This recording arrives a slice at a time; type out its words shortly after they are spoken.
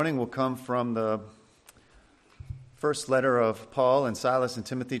Morning will come from the first letter of Paul and Silas and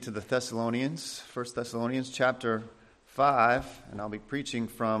Timothy to the Thessalonians, 1 Thessalonians chapter 5, and I'll be preaching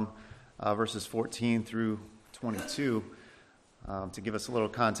from verses 14 through 22. To give us a little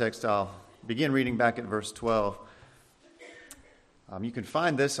context, I'll begin reading back at verse 12. You can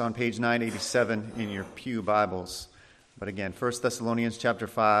find this on page 987 in your pew Bibles. But again, 1 Thessalonians chapter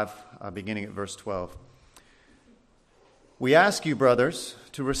 5, beginning at verse 12. We ask you, brothers,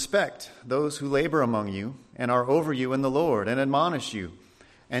 to respect those who labor among you and are over you in the Lord and admonish you,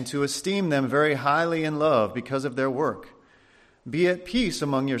 and to esteem them very highly in love because of their work. Be at peace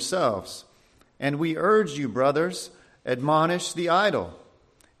among yourselves. And we urge you, brothers, admonish the idle,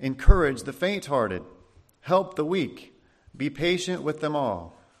 encourage the faint-hearted, help the weak, be patient with them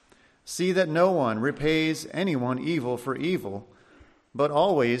all. See that no one repays anyone evil for evil, but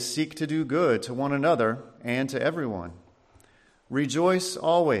always seek to do good to one another and to everyone. Rejoice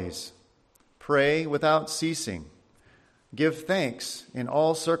always, pray without ceasing, give thanks in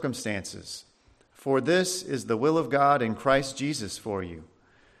all circumstances, for this is the will of God in Christ Jesus for you.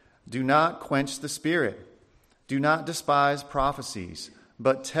 Do not quench the Spirit, do not despise prophecies,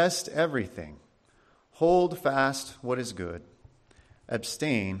 but test everything. Hold fast what is good,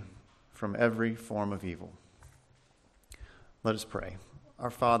 abstain from every form of evil. Let us pray. Our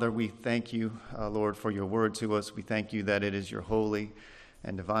Father, we thank you, Lord, for your word to us. We thank you that it is your holy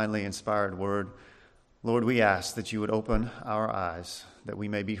and divinely inspired word. Lord, we ask that you would open our eyes, that we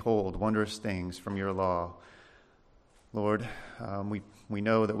may behold wondrous things from your law. Lord, we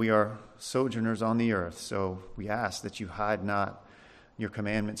know that we are sojourners on the earth, so we ask that you hide not your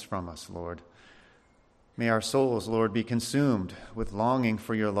commandments from us, Lord. May our souls, Lord, be consumed with longing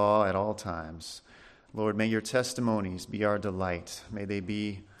for your law at all times. Lord, may your testimonies be our delight. May they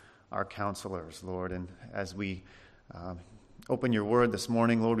be our counselors, Lord. And as we open your word this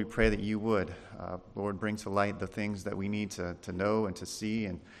morning, Lord, we pray that you would, Lord, bring to light the things that we need to know and to see.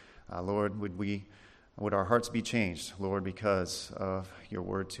 And Lord, would our hearts be changed, Lord, because of your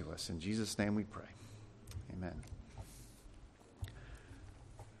word to us. In Jesus' name we pray. Amen.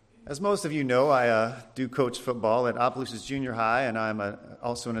 As most of you know, I do coach football at Opelousas Junior High, and I'm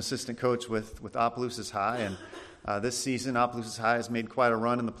also an assistant coach with Opelousas High. And this season, Opelousas High has made quite a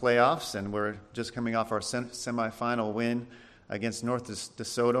run in the playoffs, and we're just coming off our semifinal win against North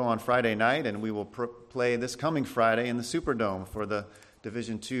DeSoto on Friday night, and we will play this coming Friday in the Superdome for the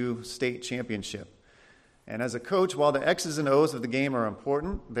Division II state championship. And as a coach, while the X's and O's of the game are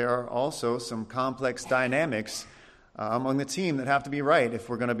important, there are also some complex dynamics among the team that have to be right if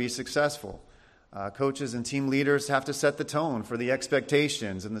we're going to be successful. Coaches and team leaders have to set the tone for the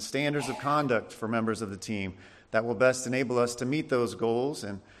expectations and the standards of conduct for members of the team that will best enable us to meet those goals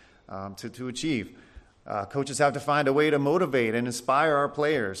and to achieve. Coaches have to find a way to motivate and inspire our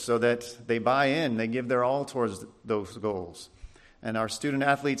players so that they buy in, they give their all towards those goals. And our student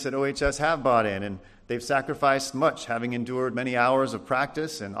athletes at OHS have bought in, and they've sacrificed much, having endured many hours of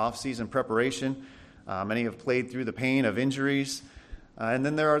practice and off-season preparation. Many have played through the pain of injuries. And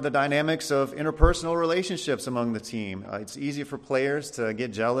then there are the dynamics of interpersonal relationships among the team. It's easy for players to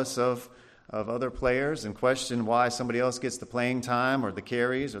get jealous of other players and question why somebody else gets the playing time or the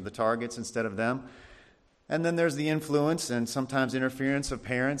carries or the targets instead of them. And then there's the influence and sometimes interference of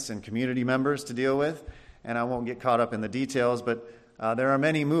parents and community members to deal with. And I won't get caught up in the details, but there are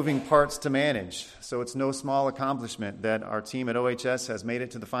many moving parts to manage. So it's no small accomplishment that our team at OHS has made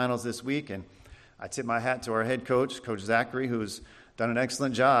it to the finals this week. And I tip my hat to our head coach, Coach Zachary, who's done an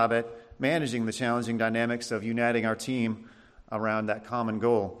excellent job at managing the challenging dynamics of uniting our team around that common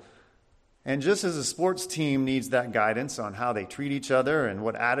goal. And just as a sports team needs that guidance on how they treat each other and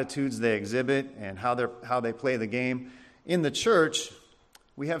what attitudes they exhibit and how they play the game, in the church,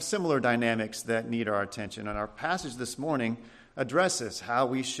 we have similar dynamics that need our attention. And our passage this morning addresses how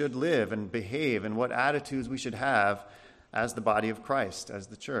we should live and behave and what attitudes we should have as the body of Christ, as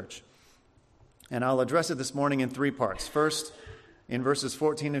the church. And I'll address it this morning in three parts. First, in verses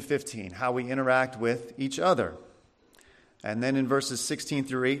 14 and 15, how we interact with each other. And then in verses 16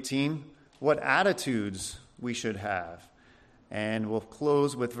 through 18, what attitudes we should have. And we'll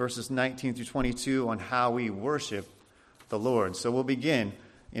close with verses 19 through 22 on how we worship the Lord. So we'll begin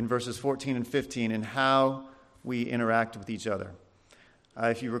in verses 14 and 15 and how we interact with each other.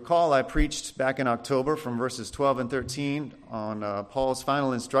 If you recall, I preached back in October from verses 12 and 13 on Paul's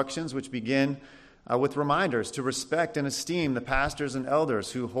final instructions, which begin with reminders to respect and esteem the pastors and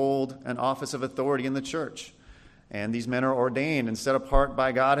elders who hold an office of authority in the church. And these men are ordained and set apart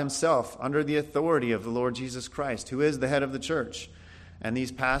by God himself under the authority of the Lord Jesus Christ, who is the head of the church. And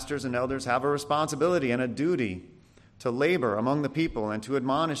these pastors and elders have a responsibility and a duty to labor among the people and to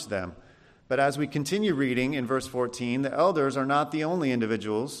admonish them. But as we continue reading in verse 14, the elders are not the only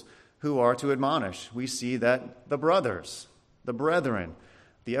individuals who are to admonish. We see that the brothers, the brethren,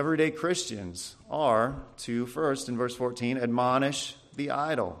 the everyday Christians are to first, in verse 14, admonish the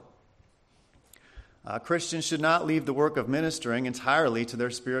idle. Christians should not leave the work of ministering entirely to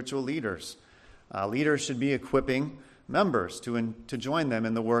their spiritual leaders. Leaders should be equipping members to join them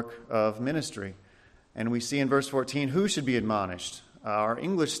in the work of ministry. And we see in verse 14 who should be admonished. Our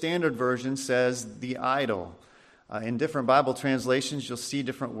English Standard Version says the idle. In different Bible translations, you'll see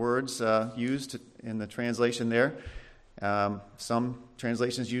different words used in the translation there. Some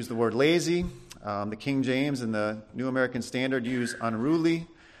translations use the word lazy. The King James and the New American Standard use unruly.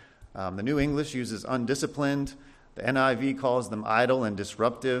 The New English uses undisciplined. The NIV calls them idle and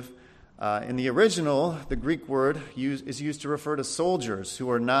disruptive. In the original, the Greek word is used to refer to soldiers who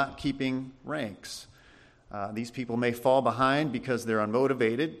are not keeping ranks. These people may fall behind because they're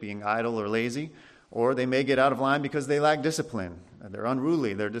unmotivated, being idle or lazy, or they may get out of line because they lack discipline. They're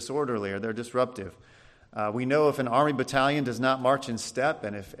unruly, they're disorderly, or they're disruptive. We know if an army battalion does not march in step,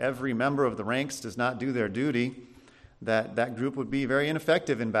 and if every member of the ranks does not do their duty, that group would be very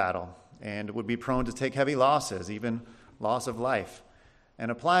ineffective in battle and would be prone to take heavy losses, even loss of life. And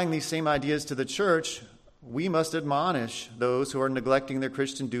applying these same ideas to the church, we must admonish those who are neglecting their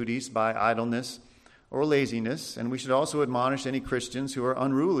Christian duties by idleness or laziness, and we should also admonish any Christians who are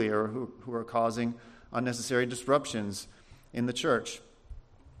unruly or who are causing unnecessary disruptions in the church.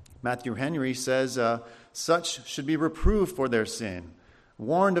 Matthew Henry says, such should be reproved for their sin,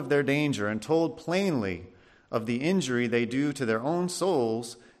 warned of their danger, and told plainly of the injury they do to their own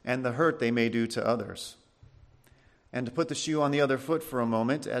souls and the hurt they may do to others. And to put the shoe on the other foot for a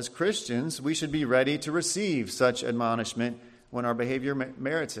moment, as Christians, we should be ready to receive such admonishment when our behavior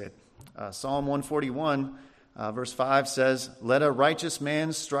merits it. Psalm 141, verse 5 says, "Let a righteous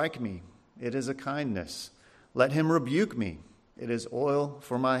man strike me. It is a kindness. Let him rebuke me. It is oil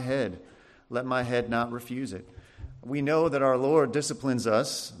for my head. Let my head not refuse it." We know that our Lord disciplines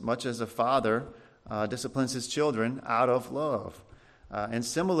us, much as a father disciplines his children, out of love. And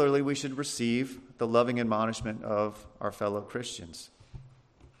similarly, we should receive the loving admonishment of our fellow Christians.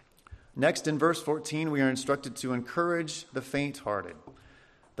 Next, in verse 14, we are instructed to encourage the faint-hearted.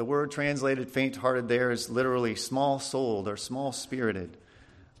 The word translated faint-hearted there is literally small-souled or small-spirited.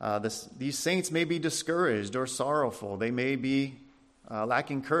 These saints may be discouraged or sorrowful. They may be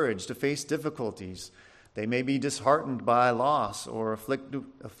lacking courage to face difficulties. They may be disheartened by loss or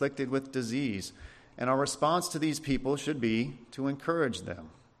afflicted with disease. And our response to these people should be to encourage them,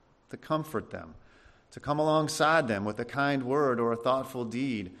 to comfort them, to come alongside them with a kind word or a thoughtful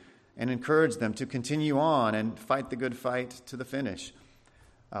deed, and encourage them to continue on and fight the good fight to the finish.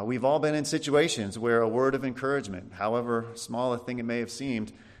 We've all been in situations where a word of encouragement, however small a thing it may have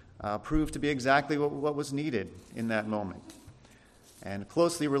seemed, proved to be exactly what was needed in that moment. And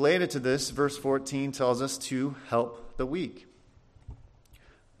closely related to this, verse 14 tells us to help the weak.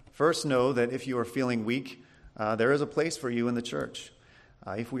 First, know that if you are feeling weak, there is a place for you in the church.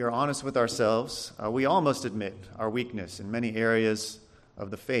 If we are honest with ourselves, we all must admit our weakness in many areas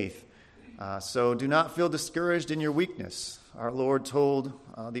of the faith. So do not feel discouraged in your weakness. Our Lord told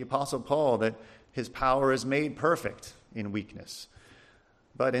the Apostle Paul that his power is made perfect in weakness.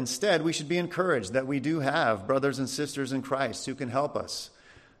 But instead, we should be encouraged that we do have brothers and sisters in Christ who can help us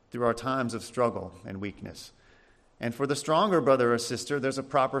through our times of struggle and weakness. And for the stronger brother or sister, there's a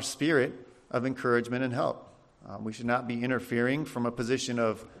proper spirit of encouragement and help. We should not be interfering from a position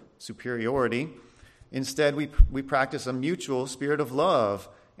of superiority. Instead, we practice a mutual spirit of love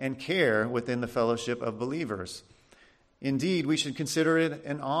and care within the fellowship of believers. Indeed, we should consider it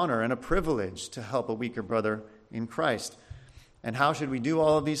an honor and a privilege to help a weaker brother in Christ. And how should we do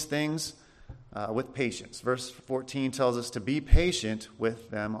all of these things? With patience. Verse 14 tells us to be patient with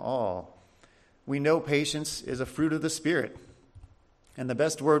them all. We know patience is a fruit of the Spirit. And the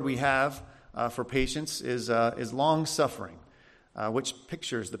best word we have for patience is long-suffering, which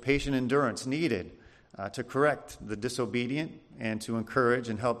pictures the patient endurance needed to correct the disobedient and to encourage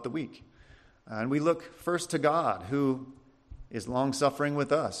and help the weak. And we look first to God, who is long-suffering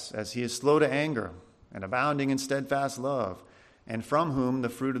with us, as he is slow to anger and abounding in steadfast love, and from whom the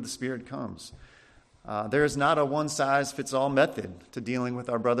fruit of the Spirit comes. There is not a one-size-fits-all method to dealing with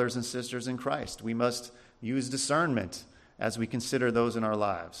our brothers and sisters in Christ. We must use discernment as we consider those in our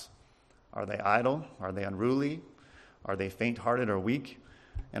lives. Are they idle? Are they unruly? Are they faint-hearted or weak?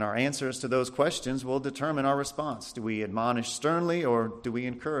 And our answers to those questions will determine our response. Do we admonish sternly, or do we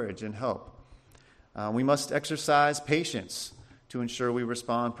encourage and help? We must exercise patience to ensure we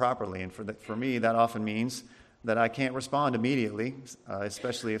respond properly. And for me, that often means that I can't respond immediately,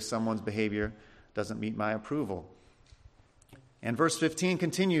 especially if someone's behavior doesn't meet my approval. And verse 15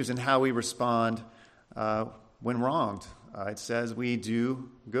 continues in how we respond when wronged. It says we do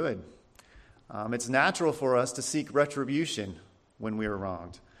good. It's natural for us to seek retribution when we are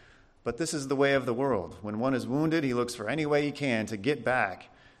wronged. But this is the way of the world. When one is wounded, he looks for any way he can to get back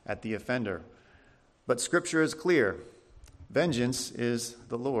at the offender. But Scripture is clear. Vengeance is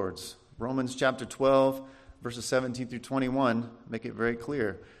the Lord's. Romans chapter 12, verses 17 through 21 make it very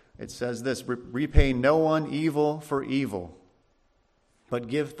clear. It says this, repay no one evil for evil, but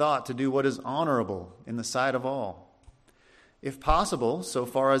give thought to do what is honorable in the sight of all. If possible, so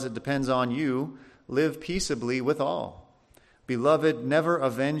far as it depends on you, live peaceably with all. Beloved, never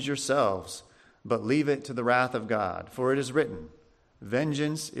avenge yourselves, but leave it to the wrath of God. For it is written,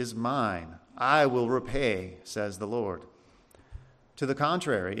 vengeance is mine, I will repay, says the Lord. To the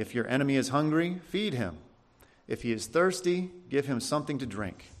contrary, if your enemy is hungry, feed him. If he is thirsty, give him something to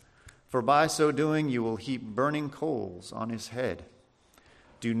drink. For by so doing you will heap burning coals on his head.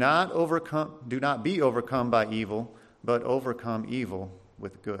 Do not be overcome by evil, but overcome evil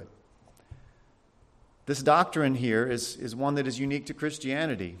with good. This doctrine here is one that is unique to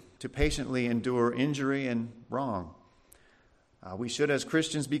Christianity, to patiently endure injury and wrong. We should, as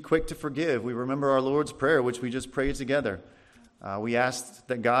Christians, be quick to forgive. We remember our Lord's Prayer, which we just prayed together. We ask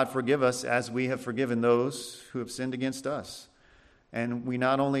that God forgive us as we have forgiven those who have sinned against us. And we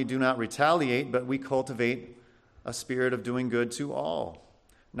not only do not retaliate, but we cultivate a spirit of doing good to all,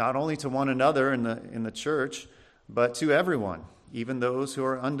 not only to one another in the church, but to everyone, even those who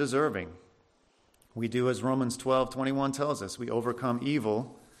are undeserving. We do as Romans 12:21 tells us, we overcome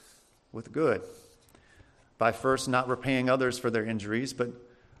evil with good, by first not repaying others for their injuries, but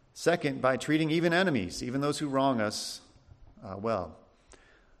second, by treating even enemies, even those who wrong us, well.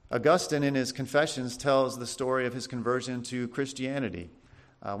 Augustine, in his Confessions, tells the story of his conversion to Christianity.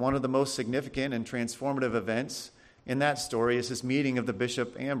 One of the most significant and transformative events in that story is his meeting of the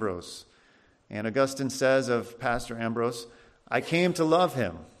Bishop Ambrose. And Augustine says of Pastor Ambrose, I came to love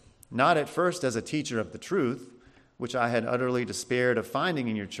him, not at first as a teacher of the truth, which I had utterly despaired of finding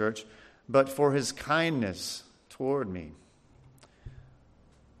in your church, but for his kindness toward me.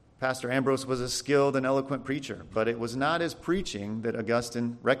 Pastor Ambrose was a skilled and eloquent preacher, but it was not his preaching that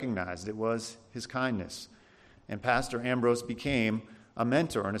Augustine recognized. It was his kindness. And Pastor Ambrose became a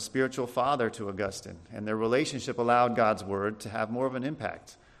mentor and a spiritual father to Augustine, and their relationship allowed God's word to have more of an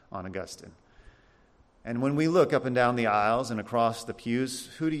impact on Augustine. And when we look up and down the aisles and across the pews,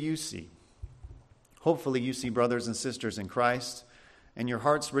 who do you see? Hopefully you see brothers and sisters in Christ, and your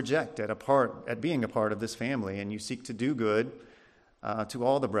hearts reject at being a part of this family, and you seek to do good to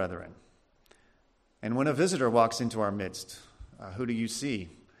all the brethren. And when a visitor walks into our midst, who do you see?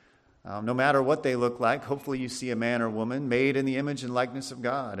 No matter what they look like, hopefully you see a man or woman made in the image and likeness of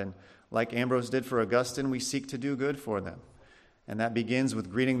God. And like Ambrose did for Augustine, we seek to do good for them. And that begins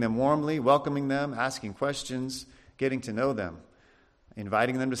with greeting them warmly, welcoming them, asking questions, getting to know them,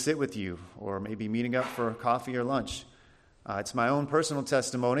 inviting them to sit with you, or maybe meeting up for coffee or lunch. It's my own personal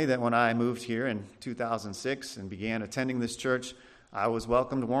testimony that when I moved here in 2006 and began attending this church, I was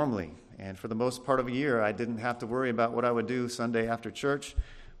welcomed warmly. And for the most part of a year, I didn't have to worry about what I would do Sunday after church,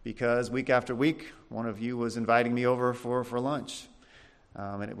 because week after week, one of you was inviting me over for lunch.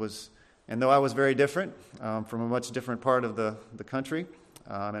 And though I was very different from a much different part of the country,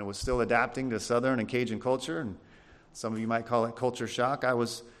 and was still adapting to Southern and Cajun culture, and some of you might call it culture shock, I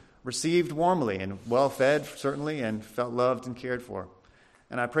was received warmly and well-fed, certainly, and felt loved and cared for.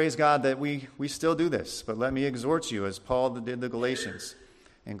 And I praise God that we still do this. But let me exhort you, as Paul did the Galatians,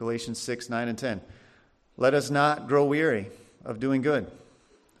 in Galatians 6, 9, and 10. Let us not grow weary of doing good,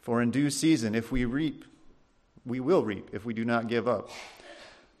 for in due season, if we reap, we will reap if we do not give up.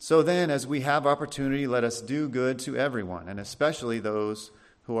 So then, as we have opportunity, let us do good to everyone, and especially those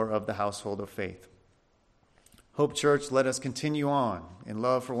who are of the household of faith. Hope Church, let us continue on in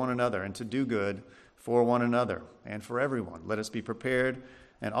love for one another and to do good for one another and for everyone. Let us be prepared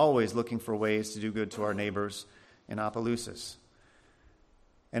and always looking for ways to do good to our neighbors in Opelousas.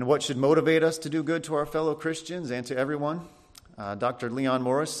 And what should motivate us to do good to our fellow Christians and to everyone? Dr. Leon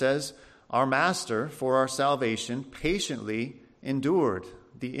Morris says, our Master, for our salvation, patiently endured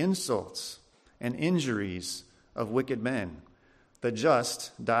the insults and injuries of wicked men. The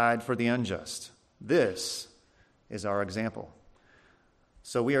just died for the unjust. This is our example.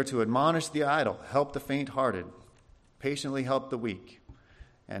 So we are to admonish the idle, help the faint-hearted, patiently help the weak,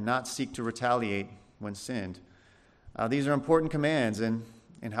 and not seek to retaliate when sinned. These are important commands in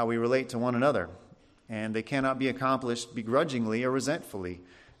how we relate to one another, and they cannot be accomplished begrudgingly or resentfully.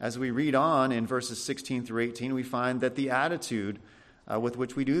 as we read on in verses 16 through 18, we find that the attitude with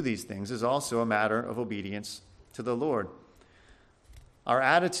which we do these things is also a matter of obedience to the Lord. Our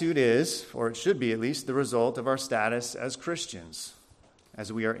attitude is, or it should be at least, the result of our status as Christians,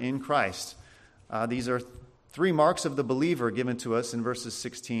 as we are in Christ. These are three marks of the believer given to us in verses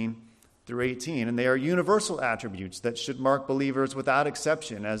 16 through 18, and they are universal attributes that should mark believers without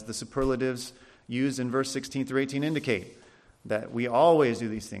exception, as the superlatives used in verse 16 through 18 indicate, that we always do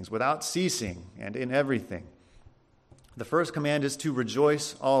these things without ceasing and in everything. The first command is to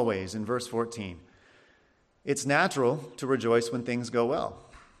rejoice always in verse 14. It's natural to rejoice when things go well,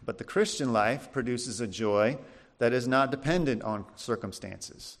 but the Christian life produces a joy that is not dependent on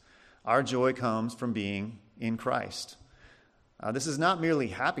circumstances. Our joy comes from being in Christ. This is not merely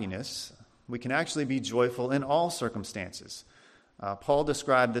happiness. We can actually be joyful in all circumstances. Paul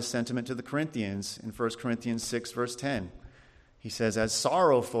described this sentiment to the Corinthians in 1 Corinthians 6, verse 10. He says, as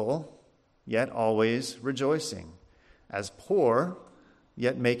sorrowful, yet always rejoicing. As poor,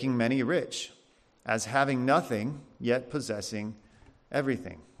 yet making many rich. As having nothing, yet possessing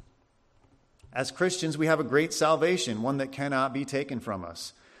everything. As Christians, we have a great salvation, one that cannot be taken from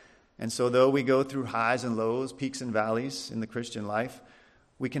us. And so though we go through highs and lows, peaks and valleys in the Christian life,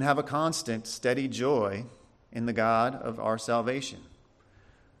 we can have a constant, steady joy in the God of our salvation.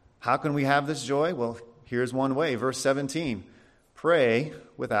 How can we have this joy? Well, here's one way. Verse 17, pray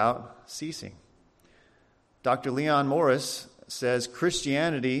without ceasing. Dr. Leon Morris says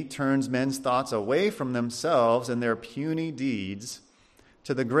Christianity turns men's thoughts away from themselves and their puny deeds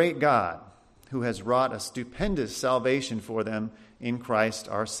to the great God who has wrought a stupendous salvation for them in Christ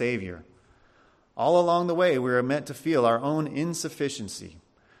our Savior. All along the way, we are meant to feel our own insufficiency,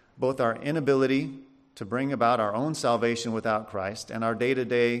 both our inability to bring about our own salvation without Christ and our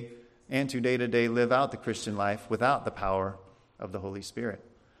day-to-day live out the Christian life without the power of the Holy Spirit.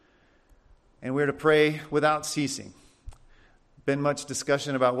 And we're to pray without ceasing. Been much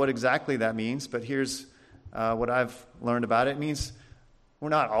discussion about what exactly that means, but here's what I've learned about it. It means we're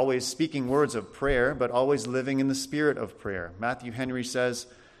not always speaking words of prayer, but always living in the spirit of prayer. Matthew Henry says,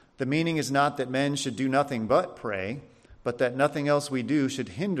 the meaning is not that men should do nothing but pray, but that nothing else we do should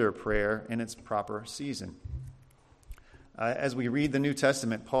hinder prayer in its proper season. As we read the New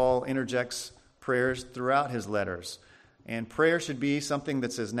Testament, Paul interjects prayers throughout his letters. And prayer should be something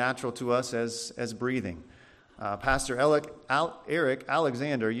that's as natural to us as breathing. Pastor Eric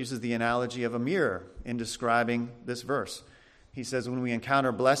Alexander uses the analogy of a mirror in describing this verse. He says, when we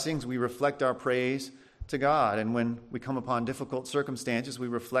encounter blessings, we reflect our praise to God. And when we come upon difficult circumstances, we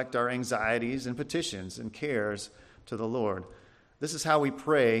reflect our anxieties and petitions and cares to the Lord. This is how we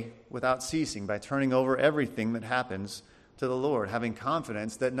pray without ceasing, by turning over everything that happens to the Lord, having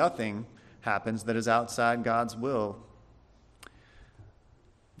confidence that nothing happens that is outside God's will.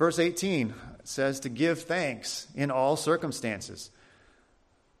 Verse 18 says to give thanks in all circumstances.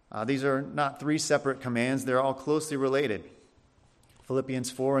 These are not three separate commands. They're all closely related.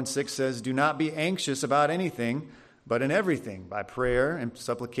 Philippians 4 and 6 says, do not be anxious about anything, but in everything, by prayer and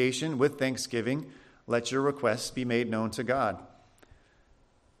supplication with thanksgiving, let your requests be made known to God.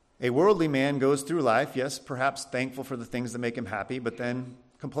 A worldly man goes through life, yes, perhaps thankful for the things that make him happy, but then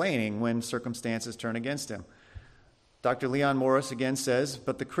complaining when circumstances turn against him. Dr. Leon Morris again says,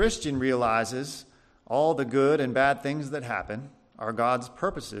 but the Christian realizes all the good and bad things that happen are God's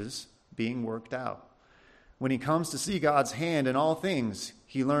purposes being worked out. When he comes to see God's hand in all things,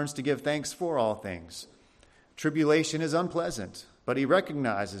 he learns to give thanks for all things. Tribulation is unpleasant, but he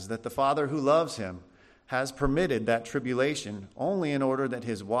recognizes that the Father who loves him has permitted that tribulation only in order that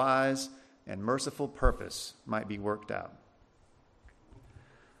his wise and merciful purpose might be worked out.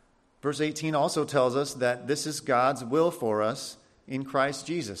 Verse 18 also tells us that this is God's will for us in Christ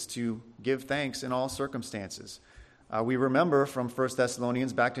Jesus, to give thanks in all circumstances. We remember from 1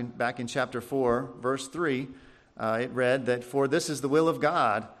 Thessalonians back in chapter 4, verse 3, it read that, for this is the will of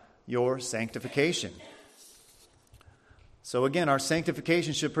God, your sanctification. So again, our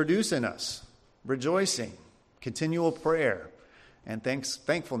sanctification should produce in us rejoicing, continual prayer, and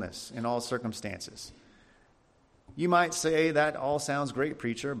thankfulness in all circumstances. You might say, that all sounds great,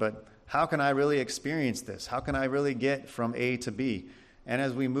 preacher, but how can I really experience this? How can I really get from A to B? And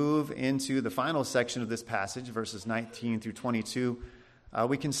as we move into the final section of this passage, verses 19 through 22,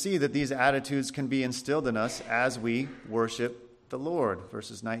 we can see that these attitudes can be instilled in us as we worship the Lord,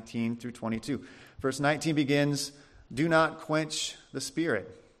 verses 19 through 22. Verse 19 begins, do not quench the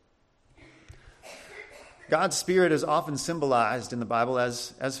Spirit. God's Spirit is often symbolized in the Bible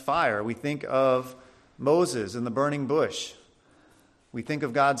as fire. We think of Moses and the burning bush. We think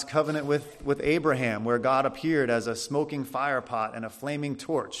of God's covenant with Abraham, where God appeared as a smoking fire pot and a flaming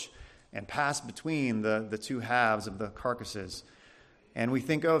torch and passed between the two halves of the carcasses. And we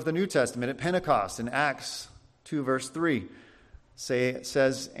think of the New Testament at Pentecost in Acts 2, verse 3. It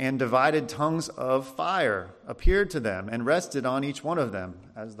says, and divided tongues of fire appeared to them and rested on each one of them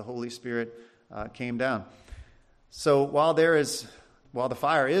as the Holy Spirit came down. So while the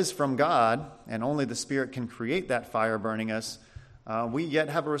fire is from God, and only the Spirit can create that fire burning us, we yet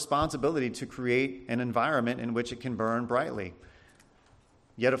have a responsibility to create an environment in which it can burn brightly.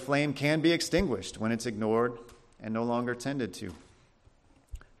 Yet a flame can be extinguished when it's ignored and no longer tended to.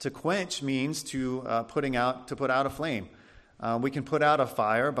 To quench means to put out a flame. We can put out a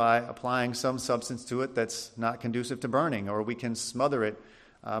fire by applying some substance to it that's not conducive to burning, or we can smother it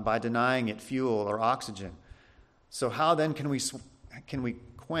by denying it fuel or oxygen. So how then can we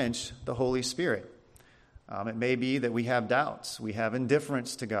quench the Holy Spirit? It may be that we have doubts, we have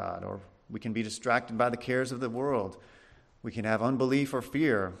indifference to God, or we can be distracted by the cares of the world. We can have unbelief or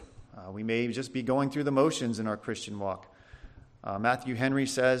fear. We may just be going through the motions in our Christian walk. Matthew Henry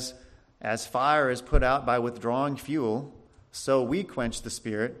says, as fire is put out by withdrawing fuel, so we quench the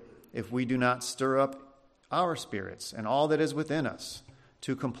Spirit if we do not stir up our spirits and all that is within us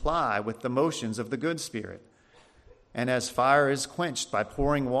to comply with the motions of the good Spirit. And as fire is quenched by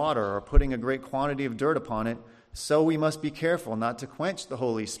pouring water or putting a great quantity of dirt upon it, so we must be careful not to quench the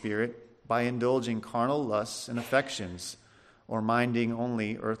Holy Spirit by indulging carnal lusts and affections or minding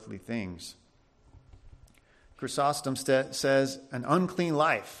only earthly things. Chrysostom says, an unclean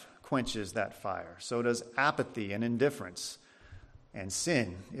life quenches that fire. So does apathy and indifference. And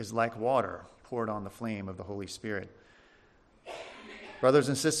sin is like water poured on the flame of the Holy Spirit. Brothers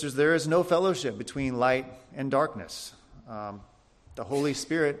and sisters, there is no fellowship between light and darkness. The Holy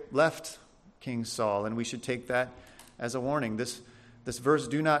Spirit left King Saul, and we should take that as a warning. This verse,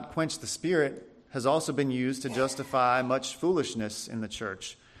 do not quench the Spirit, has also been used to justify much foolishness in the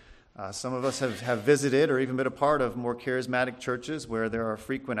church. Some of us have visited or even been a part of more charismatic churches where there are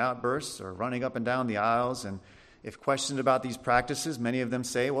frequent outbursts or running up and down the aisles. And if questioned about these practices, many of them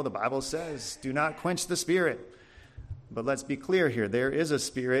say, well, the Bible says, do not quench the Spirit. But let's be clear here. There is a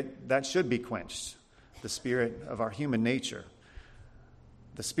spirit that should be quenched, the spirit of our human nature.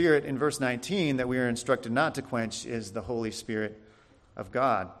 The Spirit in verse 19 that we are instructed not to quench is the Holy Spirit of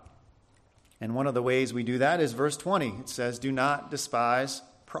God. And one of the ways we do that is verse 20. It says, do not despise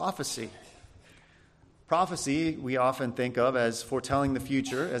prophecy. Prophecy we often think of as foretelling the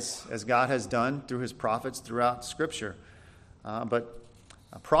future, as God has done through his prophets throughout Scripture. But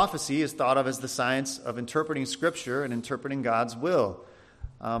prophecy is thought of as the science of interpreting Scripture and interpreting God's will.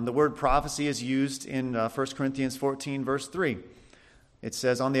 The word prophecy is used in 1 Corinthians 14, verse 3. It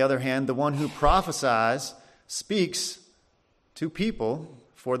says, on the other hand, the one who prophesies speaks to people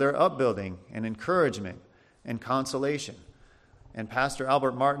for their upbuilding and encouragement and consolation. And Pastor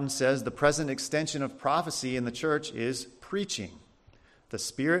Albert Martin says the present extension of prophecy in the church is preaching, the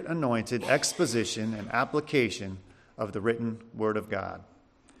Spirit-anointed exposition and application of the written Word of God.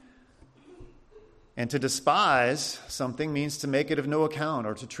 And to despise something means to make it of no account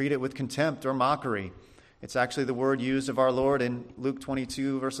or to treat it with contempt or mockery. It's actually the word used of our Lord in Luke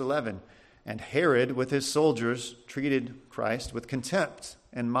 22, verse 11. And Herod, with his soldiers, treated Christ with contempt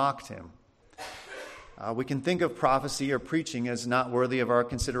and mocked him. We can think of prophecy or preaching as not worthy of our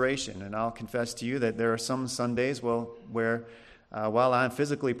consideration. And I'll confess to you that there are some Sundays where while I'm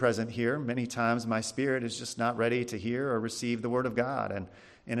physically present here, many times my spirit is just not ready to hear or receive the Word of God. And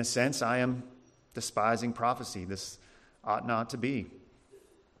in a sense, I am despising prophecy. This ought not to be.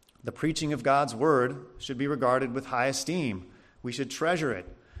 The preaching of God's Word should be regarded with high esteem. We should treasure it.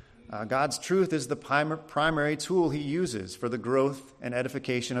 God's truth is the primary tool he uses for the growth and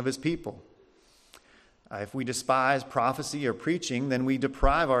edification of his people. If we despise prophecy or preaching, then we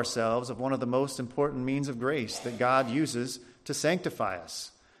deprive ourselves of one of the most important means of grace that God uses to sanctify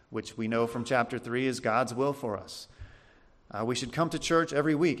us, which we know from chapter 3 is God's will for us. We should come to church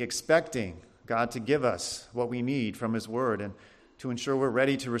every week expecting God to give us what we need from his word. And to ensure we're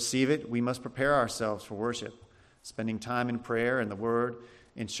ready to receive it, we must prepare ourselves for worship, spending time in prayer and the word,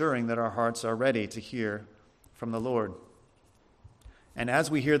 ensuring that our hearts are ready to hear from the Lord. And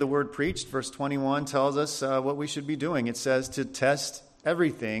as we hear the word preached, verse 21 tells us what we should be doing. It says to test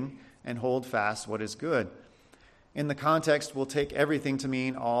everything and hold fast what is good. In the context, we'll take everything to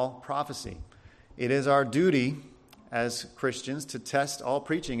mean all prophecy. It is our duty as Christians to test all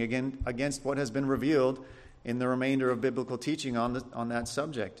preaching against what has been revealed in the remainder of biblical teaching on that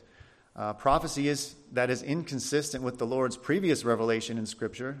subject. Prophecy that is inconsistent with the Lord's previous revelation in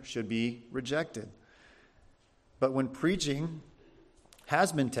Scripture should be rejected. But when preaching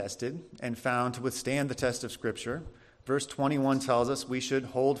has been tested and found to withstand the test of Scripture, verse 21 tells us we should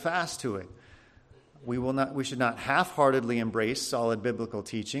hold fast to it. We should not half-heartedly embrace solid biblical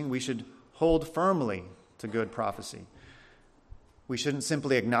teaching. We should hold firmly to good prophecy. We shouldn't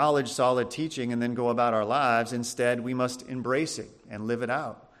simply acknowledge solid teaching and then go about our lives. Instead, we must embrace it and live it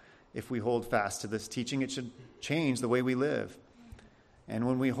out. If we hold fast to this teaching, it should change the way we live. And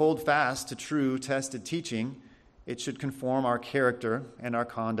when we hold fast to true, tested teaching, it should conform our character and our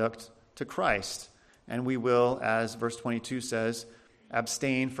conduct to Christ. And we will, as verse 22 says,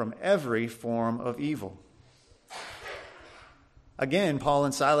 abstain from every form of evil. Again, Paul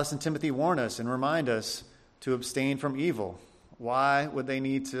and Silas and Timothy warn us and remind us to abstain from evil. Why would they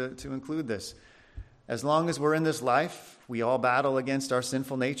need to include this? As long as we're in this life, we all battle against our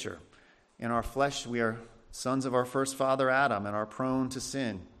sinful nature. In our flesh, we are sons of our first father Adam and are prone to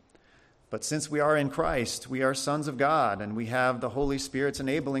sin. But since we are in Christ, we are sons of God, and we have the Holy Spirit's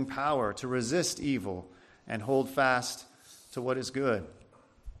enabling power to resist evil and hold fast to what is good.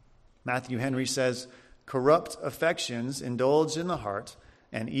 Matthew Henry says, corrupt affections indulged in the heart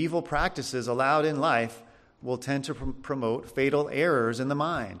and evil practices allowed in life will tend to promote fatal errors in the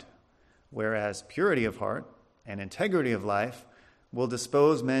mind, whereas purity of heart and integrity of life will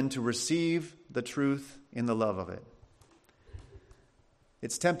dispose men to receive the truth in the love of it.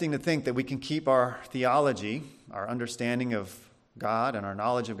 It's tempting to think that we can keep our theology, our understanding of God and our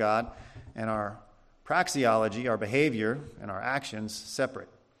knowledge of God, and our praxeology, our behavior and our actions separate.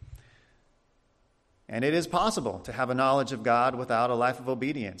 And it is possible to have a knowledge of God without a life of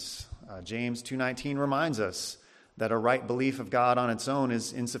obedience. James 2:19 reminds us that a right belief of God on its own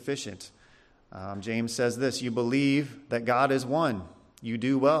is insufficient. James says this, you believe that God is one. You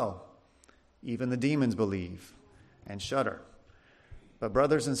do well. Even the demons believe and shudder. But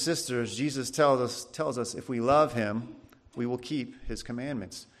brothers and sisters, Jesus tells us if we love him, we will keep his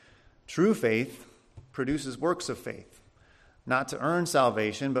commandments. True faith produces works of faith, not to earn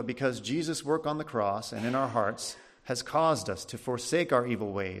salvation, but because Jesus' work on the cross and in our hearts has caused us to forsake our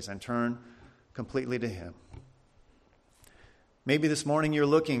evil ways and turn completely to him. Maybe this morning you're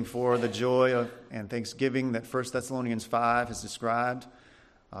looking for the joy and thanksgiving that 1 Thessalonians 5 has described.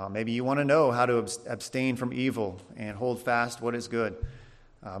 Maybe you want to know how to abstain from evil and hold fast what is good.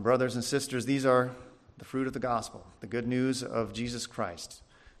 Brothers and sisters, these are the fruit of the gospel, the good news of Jesus Christ,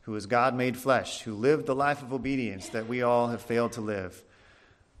 who is God made flesh, who lived the life of obedience that we all have failed to live.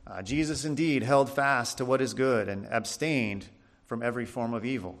 Jesus indeed held fast to what is good and abstained from every form of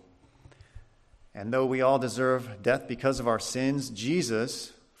evil. And though we all deserve death because of our sins,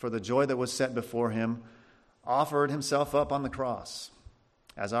 Jesus, for the joy that was set before him, offered himself up on the cross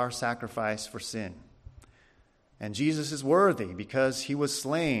as our sacrifice for sin. And Jesus is worthy because he was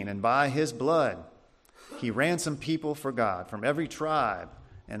slain, and by his blood he ransomed people for God from every tribe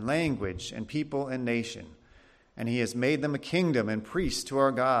and language and people and nation. And he has made them a kingdom and priests to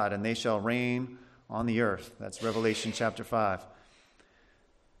our God, and they shall reign on the earth. That's Revelation chapter 5.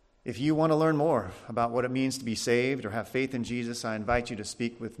 If you want to learn more about what it means to be saved or have faith in Jesus, I invite you to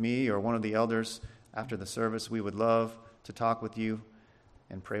speak with me or one of the elders after the service. We would love to talk with you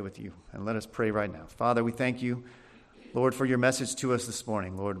and pray with you. And let us pray right now. Father, we thank you, Lord, for your message to us this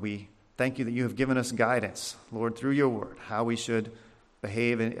morning. Lord, we thank you that you have given us guidance, Lord, through your word, how we should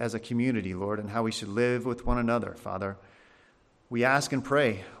behave as a community, Lord, and how we should live with one another. Father, we ask and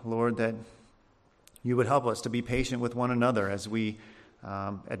pray, Lord, that you would help us to be patient with one another as we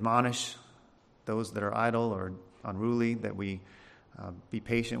admonish those that are idle or unruly, that we be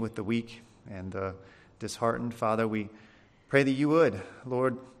patient with the weak and the disheartened. Father, we pray that you would,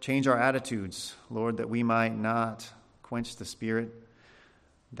 Lord, change our attitudes, Lord, that we might not quench the Spirit,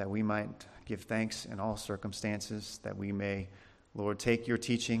 that we might give thanks in all circumstances, that we may, Lord, take your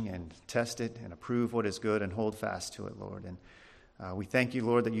teaching and test it and approve what is good and hold fast to it, Lord. And we thank you,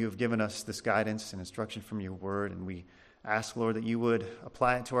 Lord, that you have given us this guidance and instruction from your word, and we ask, Lord, that you would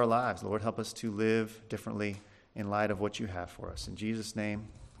apply it to our lives. Lord, help us to live differently in light of what you have for us. In Jesus' name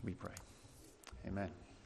we pray. Amen.